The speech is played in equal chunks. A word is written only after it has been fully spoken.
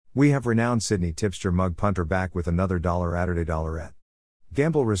We have renowned Sydney tipster mug punter back with another $Atterday.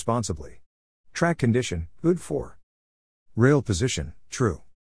 Gamble responsibly. Track condition, good for. Rail position, true.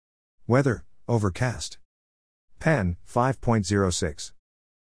 Weather, overcast. Pen, 5.06.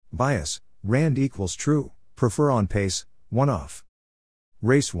 Bias, Rand equals true, prefer on pace, 1 off.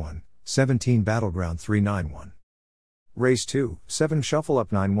 Race 1, 17 Battleground 391. Race 2, 7 Shuffle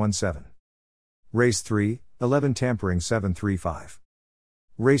Up 917. Race 3, 11 Tampering 735.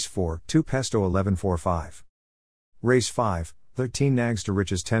 Race 4, 2 Pesto 1145. Race 5, 13 Nags to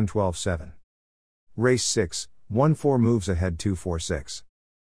Riches 10-12-7. Race 6, 1 4 Moves Ahead 246.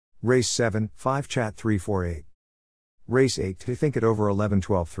 Race 7, 5 Chat 348. Race 8 to Think It Over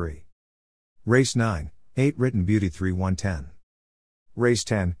 11-12-3. Race 9, 8 Written Beauty 3-1-10. Race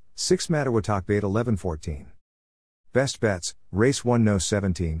 10, 6 Matawatak Bait 11-14. Best bets, Race 1 No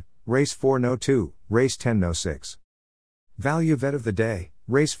 17, Race 4 No 2, Race 10 No 6. Value Bet of the Day,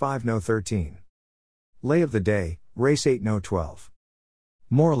 Race 5 No 13. Lay of the Day, Race 8 No 12.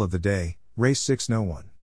 Moral of the Day, Race 6 No 1.